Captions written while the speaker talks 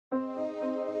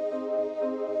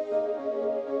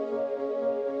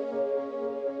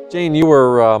Jane, you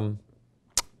were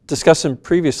discussing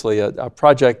previously a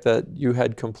project that you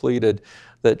had completed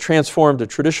that transformed a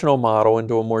traditional model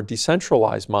into a more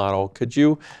decentralized model. Could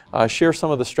you share some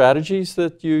of the strategies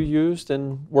that you used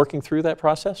in working through that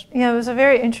process? Yeah, it was a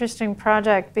very interesting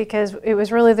project because it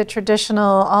was really the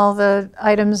traditional, all the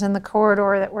items in the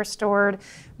corridor that were stored,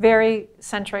 very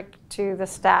centric to the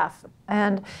staff.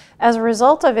 And as a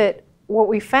result of it, what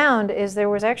we found is there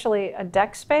was actually a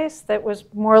deck space that was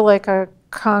more like a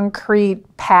concrete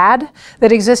pad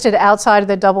that existed outside of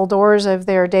the double doors of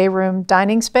their day room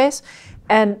dining space.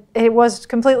 And it was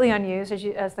completely unused,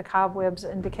 as the cobwebs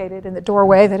indicated in the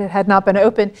doorway, that it had not been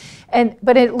opened.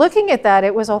 But looking at that,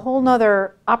 it was a whole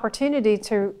nother opportunity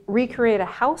to recreate a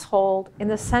household in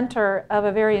the center of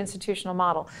a very institutional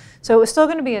model. So it was still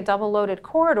going to be a double-loaded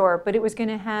corridor, but it was going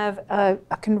to have a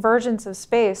convergence of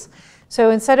space.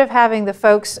 So instead of having the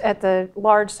folks at the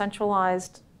large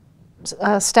centralized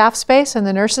staff space and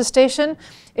the nurses station,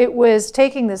 it was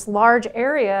taking this large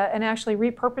area and actually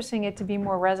repurposing it to be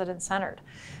more resident-centered.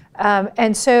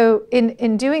 And so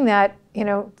in doing that, you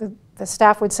know, the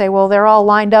staff would say, well, they're all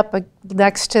lined up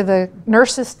next to the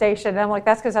nurses station. And I'm like,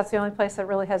 that's because that's the only place that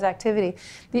really has activity.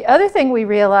 The other thing we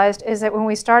realized is that when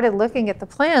we started looking at the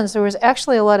plans, there was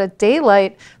actually a lot of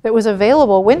daylight that was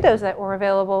available, windows that were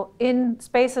available in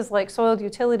spaces like soiled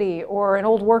utility or an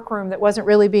old workroom that wasn't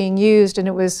really being used, and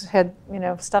it had, you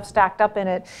know, stuff stacked up in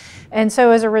it. And so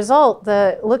as a result,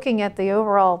 looking at the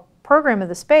overall program of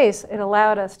the space, it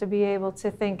allowed us to be able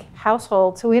to think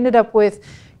household. So we ended up with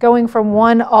going from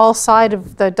one all side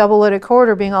of the double-loaded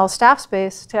corridor being all staff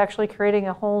space to actually creating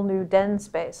a whole new den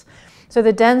space. So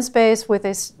the den space with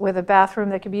a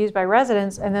bathroom that could be used by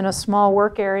residents, and then a small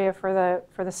work area for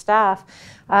the staff,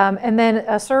 and then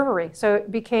a servery. So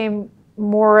it became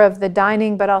more of the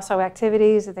dining, but also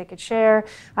activities that they could share,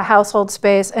 a household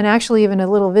space, and actually even a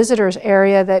little visitors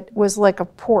area that was like a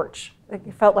porch.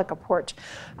 It felt like a porch.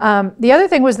 The other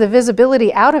thing was the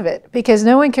visibility out of it, because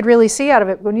no one could really see out of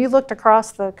it. When you looked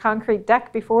across the concrete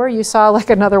deck before, you saw like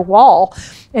another wall.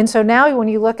 And so now when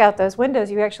you look out those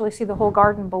windows, you actually see the whole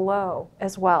garden below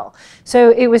as well.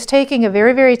 So it was taking a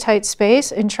very, very tight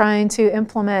space and trying to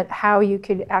implement how you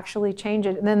could actually change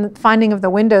it. And then the finding of the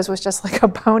windows was just like a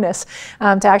bonus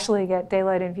to actually get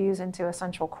daylight and views into a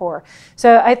central core.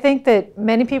 So I think that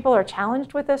many people are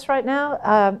challenged with this right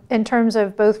now in terms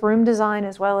of both room design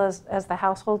as well as the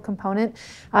household component.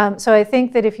 So I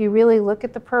think that if you really look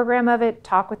at the program of it,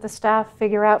 talk with the staff,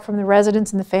 figure out from the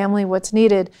residents and the family what's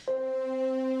needed,